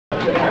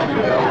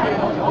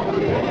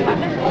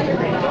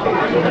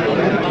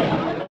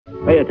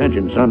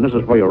attention, son. This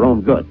is for your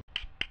own good.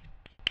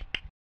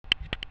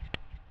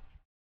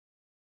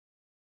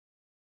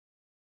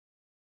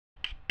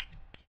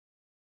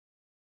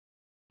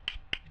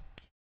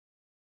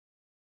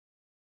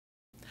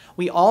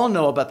 We all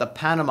know about the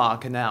Panama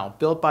Canal,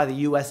 built by the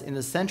U.S. in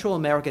the Central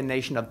American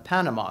nation of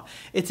Panama.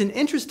 It's an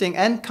interesting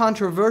and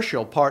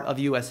controversial part of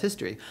U.S.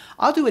 history.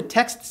 I'll do a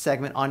text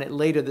segment on it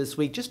later this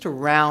week just to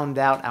round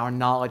out our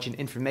knowledge and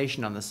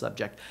information on the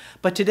subject.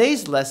 But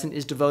today's lesson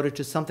is devoted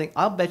to something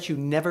I'll bet you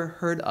never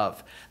heard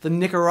of, the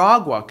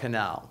Nicaragua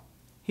Canal.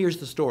 Here's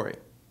the story.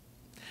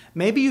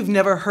 Maybe you've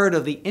never heard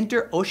of the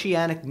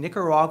interoceanic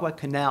Nicaragua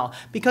Canal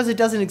because it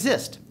doesn't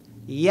exist.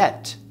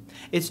 Yet.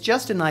 It's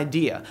just an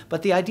idea,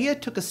 but the idea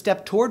took a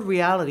step toward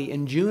reality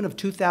in June of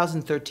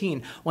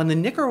 2013 when the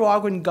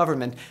Nicaraguan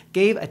government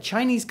gave a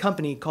Chinese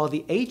company called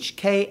the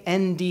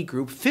HKND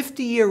Group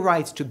 50-year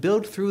rights to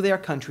build through their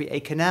country a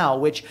canal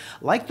which,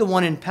 like the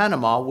one in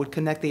Panama, would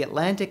connect the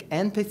Atlantic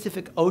and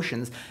Pacific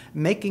Oceans,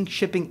 making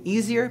shipping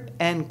easier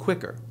and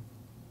quicker.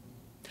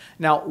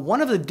 Now,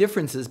 one of the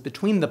differences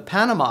between the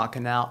Panama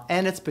Canal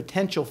and its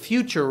potential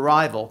future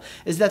rival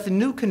is that the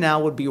new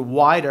canal would be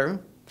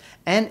wider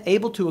and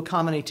able to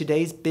accommodate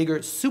today's bigger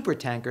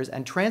supertankers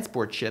and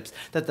transport ships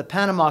that the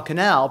Panama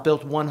Canal,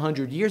 built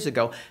 100 years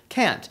ago,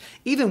 can't,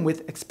 even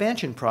with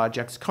expansion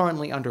projects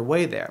currently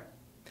underway there.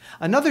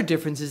 Another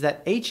difference is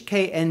that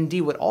HKND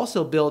would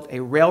also build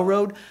a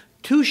railroad,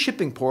 2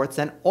 shipping ports,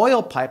 an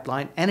oil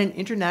pipeline, and an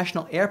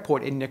international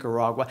airport in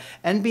Nicaragua,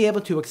 and be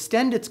able to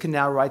extend its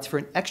canal rights for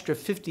an extra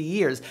 50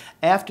 years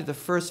after the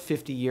first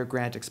 50-year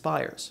grant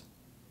expires.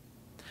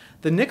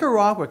 The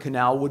Nicaragua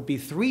Canal would be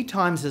 3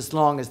 times as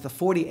long as the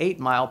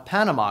 48-mile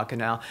Panama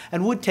Canal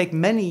and would take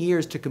many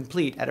years to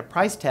complete at a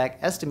price tag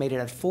estimated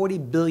at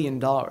 $40 billion.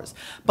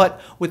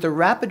 But with the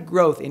rapid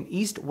growth in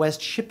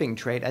east-west shipping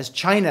trade as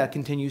China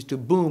continues to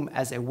boom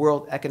as a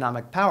world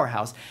economic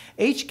powerhouse,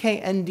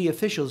 HKND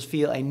officials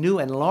feel a new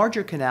and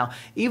larger canal,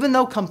 even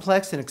though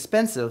complex and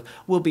expensive,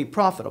 will be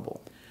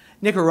profitable.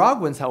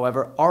 Nicaraguans,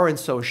 however, aren't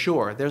so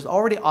sure. There's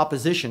already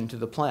opposition to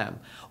the plan.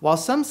 While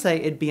some say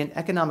it'd be an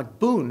economic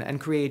boon and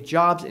create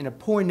jobs in a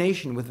poor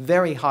nation with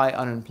very high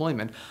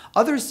unemployment,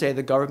 others say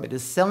the government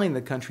is selling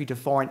the country to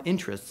foreign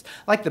interests,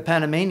 like the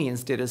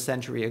Panamanians did a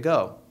century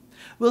ago.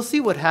 We'll see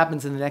what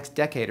happens in the next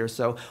decade or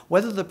so,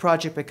 whether the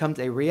project becomes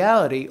a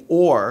reality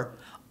or,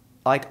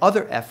 like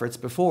other efforts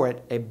before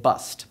it, a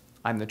bust.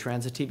 I'm the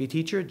Transit TV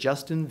teacher,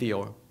 Justin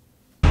Vyor.